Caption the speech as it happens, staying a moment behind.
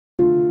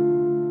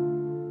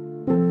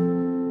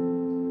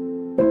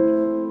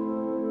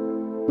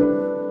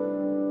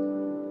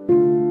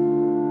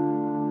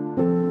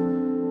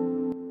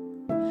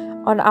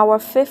On our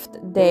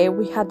 5th day,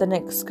 we had an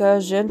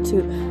excursion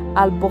to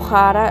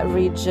Alpujarra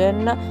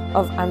region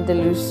of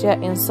Andalusia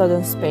in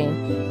southern Spain.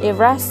 It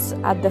rests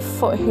at the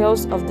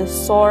foothills of the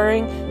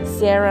soaring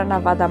Sierra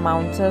Nevada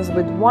mountains,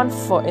 with one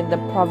foot in the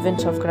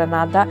province of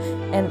Granada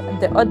and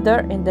the other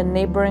in the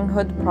neighboring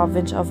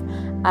province of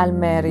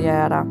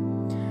Alpujarra.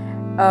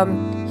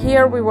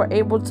 Here we were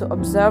able to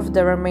observe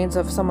the remains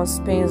of some of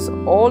Spain's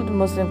old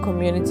Muslim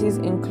communities,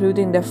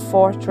 including the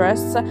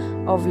fortress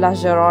of La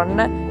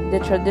Gironne, the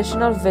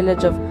traditional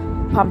village of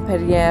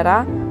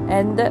Pamperiera,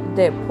 and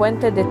the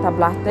Puente de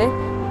Tablate,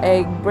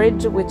 a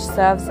bridge which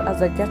serves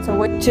as a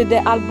getaway to the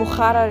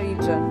Alpujarra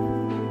region.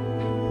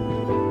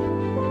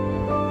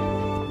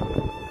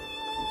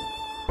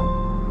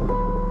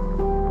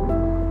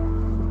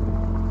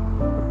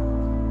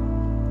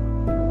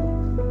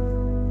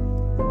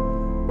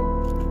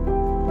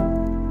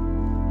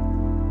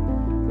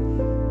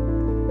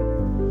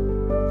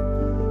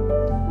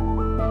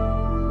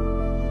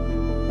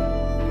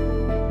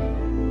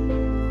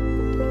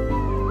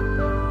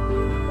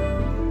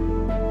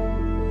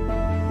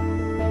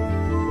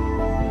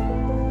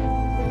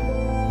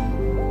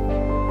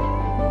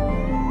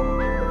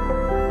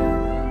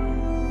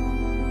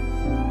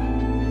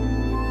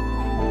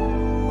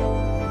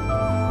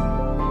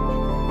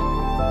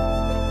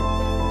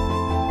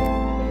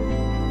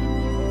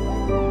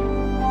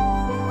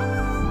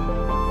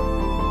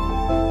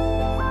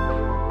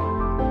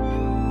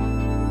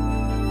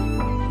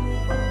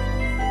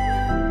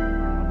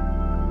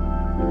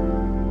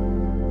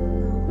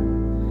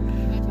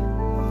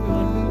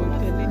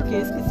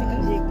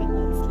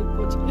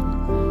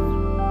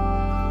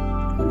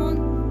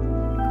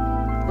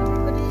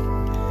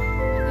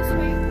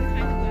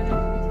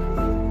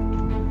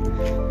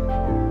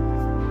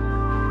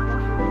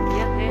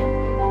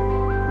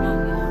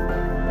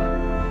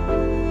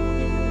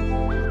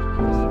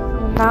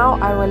 Now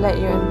I will let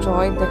you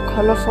enjoy the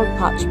colourful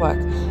patchwork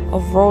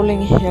of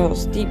rolling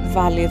hills, deep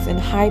valleys and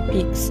high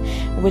peaks,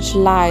 which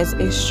lies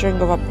a string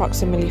of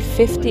approximately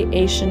 50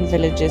 Asian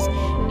villages,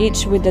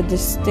 each with a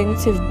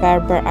distinctive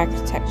Berber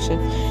architecture,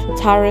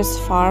 terrace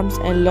farms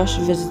and lush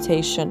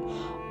vegetation,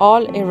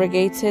 all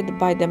irrigated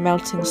by the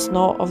melting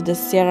snow of the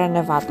Sierra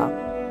Nevada.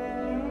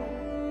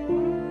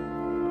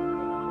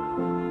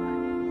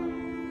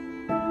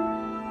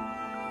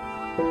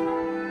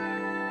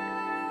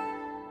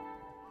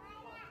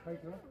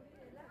 Qaisra,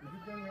 would you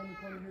go around the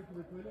corner here to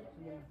the toilet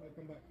and then I'll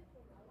come back?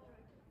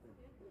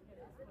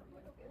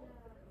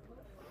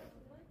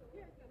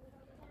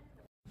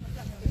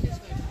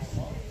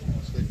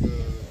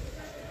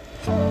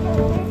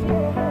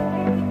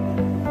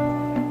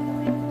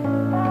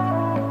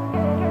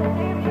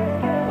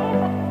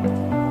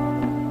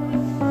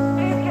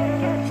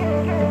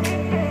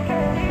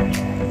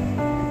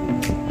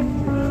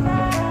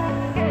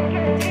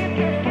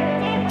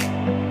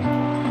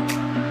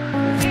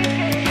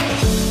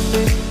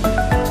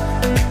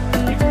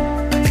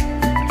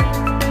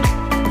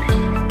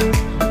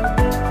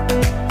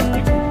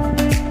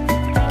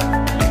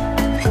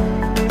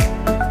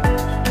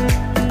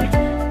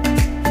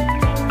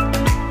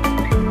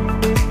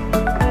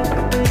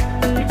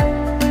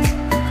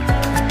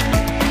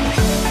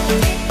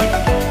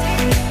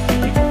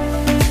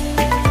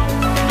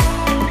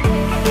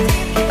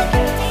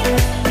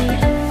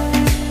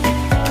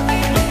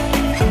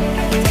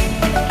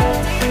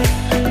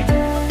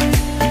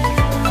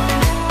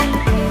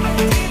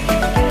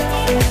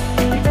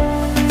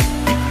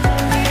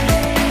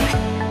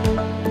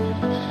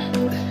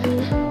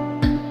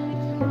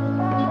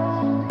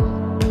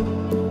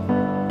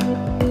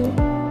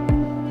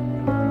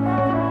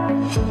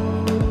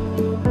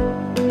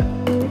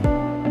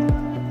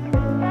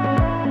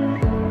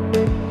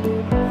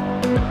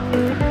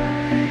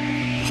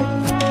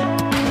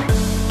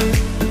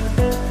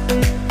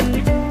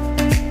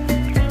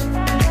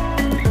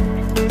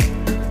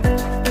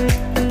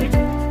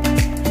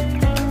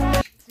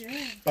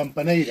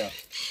 Pampaneira,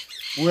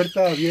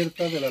 puerta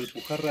abierta de la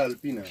Alpujarra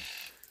alpina,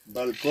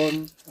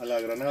 balcón a la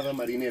Granada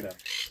marinera,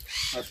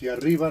 hacia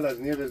arriba las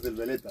nieves del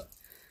Veleta,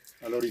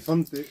 al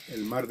horizonte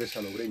el mar de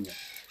Salobreña,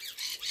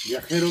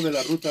 viajero de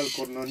la ruta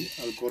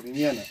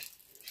alcorniana,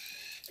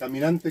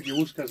 caminante que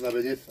buscas la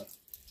belleza,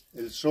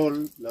 el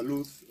sol, la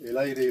luz, el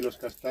aire y los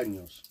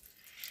castaños,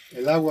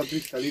 el agua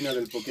cristalina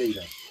del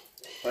Poqueira,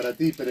 para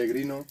ti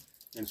peregrino,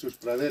 en sus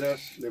praderas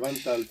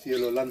levanta al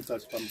cielo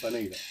lanzas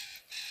Pampaneira.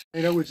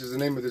 Which is the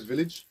name of this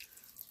village.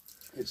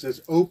 It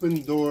says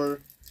open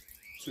door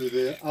to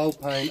the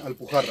Alpine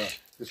Alpujarra,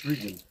 this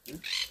region.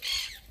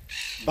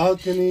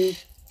 Balcony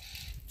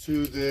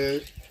to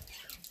the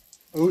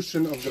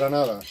ocean of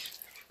Granada,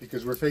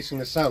 because we're facing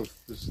the south.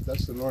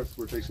 That's the north,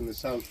 we're facing the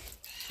south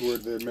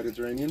toward the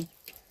Mediterranean.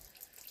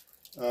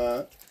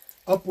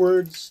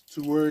 Upwards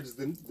towards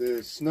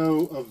the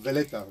snow of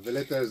Veleta.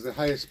 Veleta is the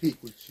highest peak,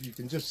 which you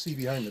can just see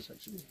behind us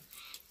actually.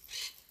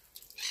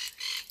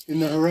 In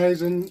the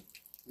horizon,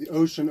 the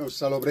ocean of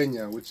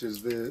Salobreña, which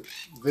is the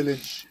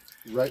village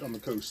right on the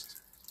coast.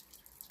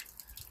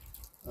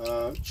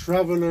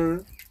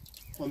 Traveler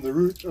on the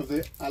root of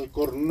the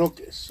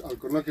alcornoques.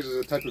 Alcornoques is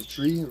a type of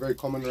tree, very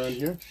common around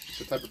here.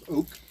 It's a type of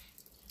oak.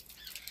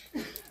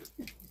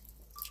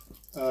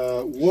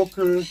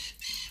 Walker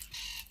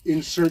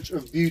in search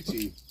of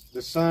beauty,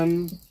 the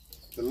sun,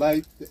 the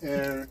light, the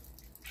air,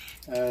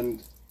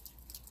 and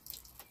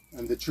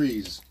the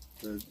trees,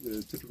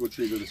 the typical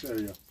trees of this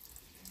area.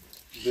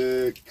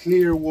 The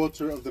clear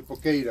water of the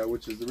Poqueira,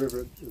 which is the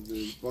river at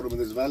the bottom of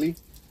this valley.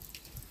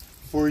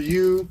 For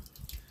you,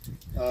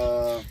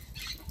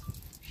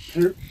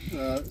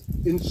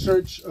 in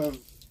search of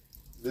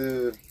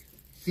the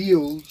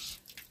fields,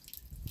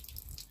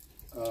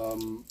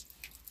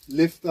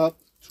 lift up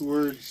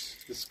towards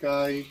the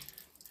sky,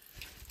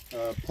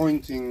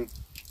 pointing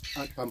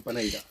at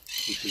Pampaneira,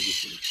 which is the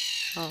city.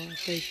 Oh,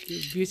 thank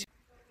you. Beautiful.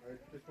 I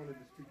just wanted to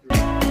speak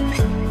to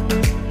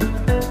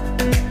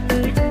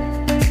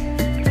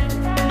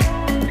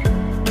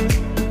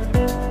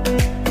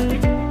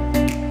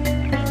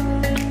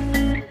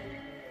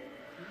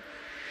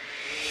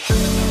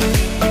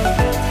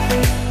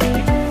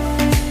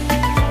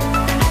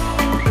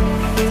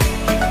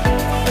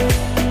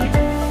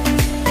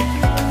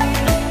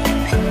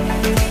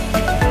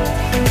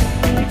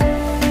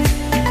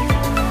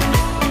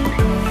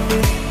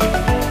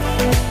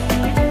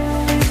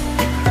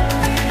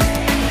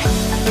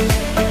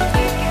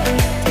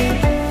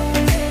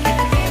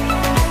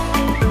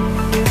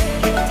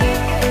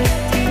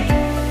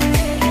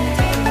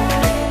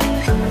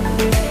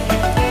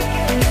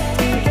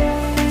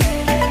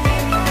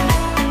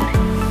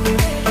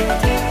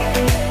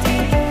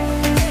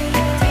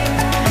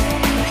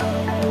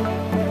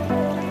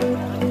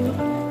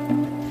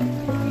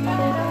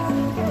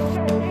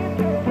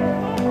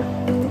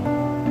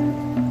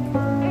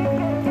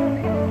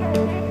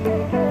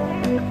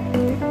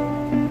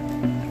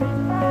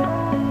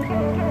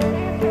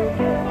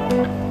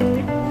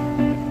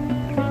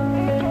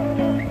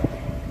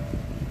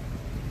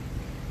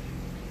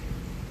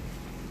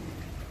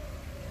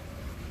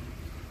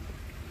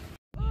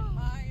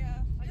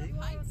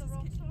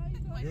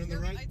You're on the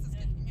right.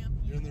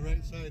 You're on the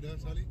right side, huh,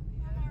 Sally?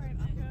 Alright,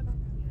 I'm good.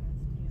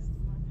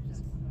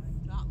 Just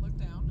not look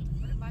down.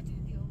 But imagine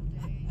the old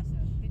days.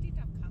 They did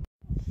have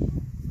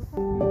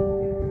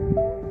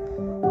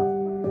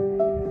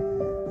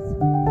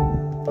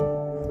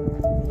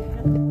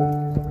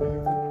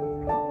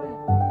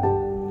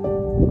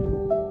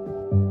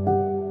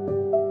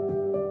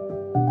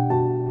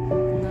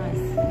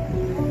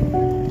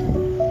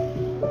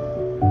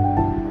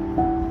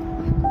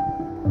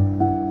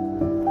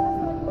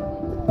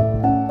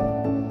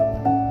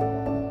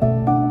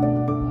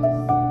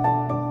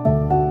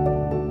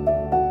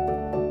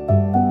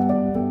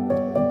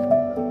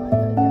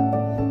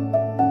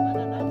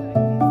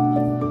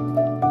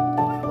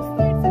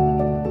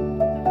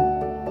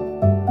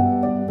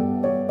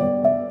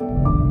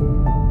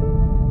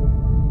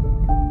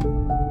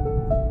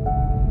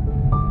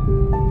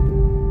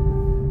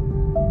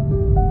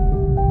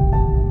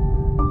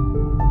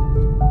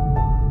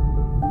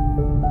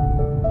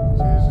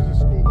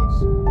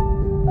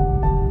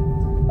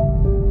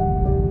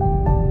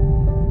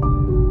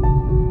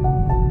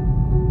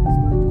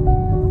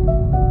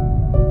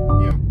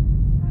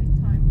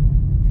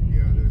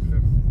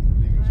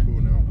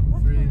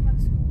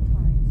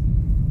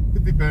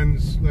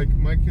Depends, like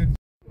my kids.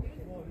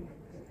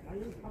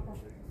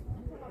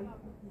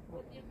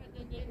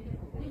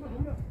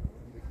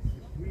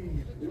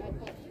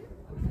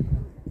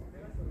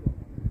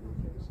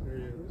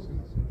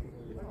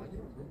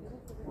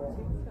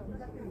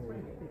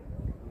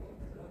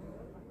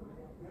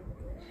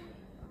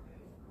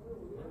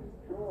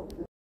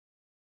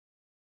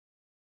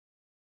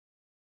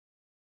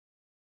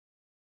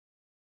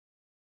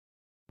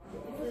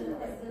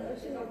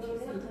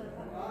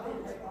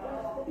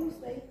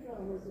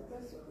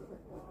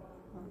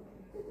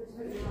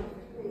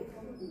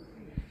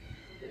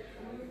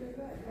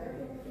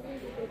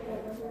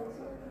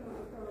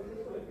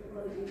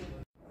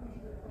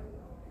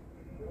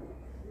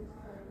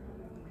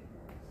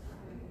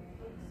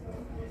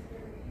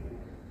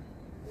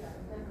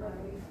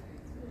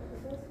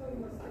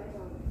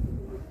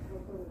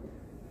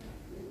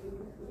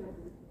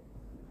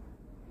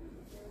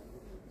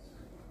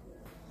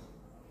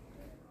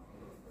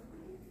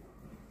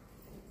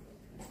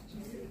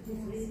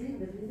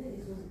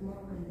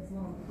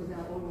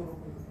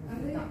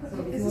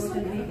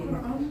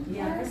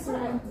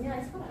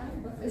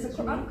 Is it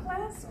Quran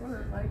class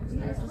or like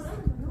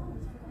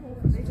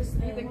they just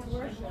need it to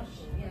worship?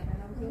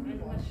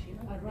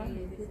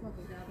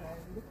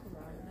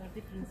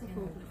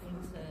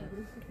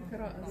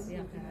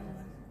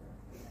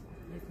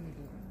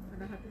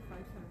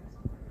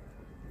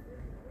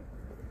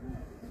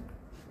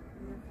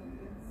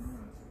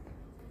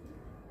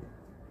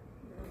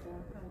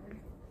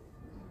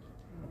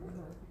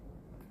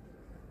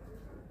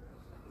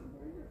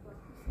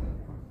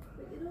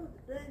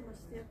 They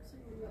must have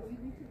we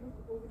need to look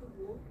over the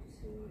wall to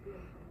see the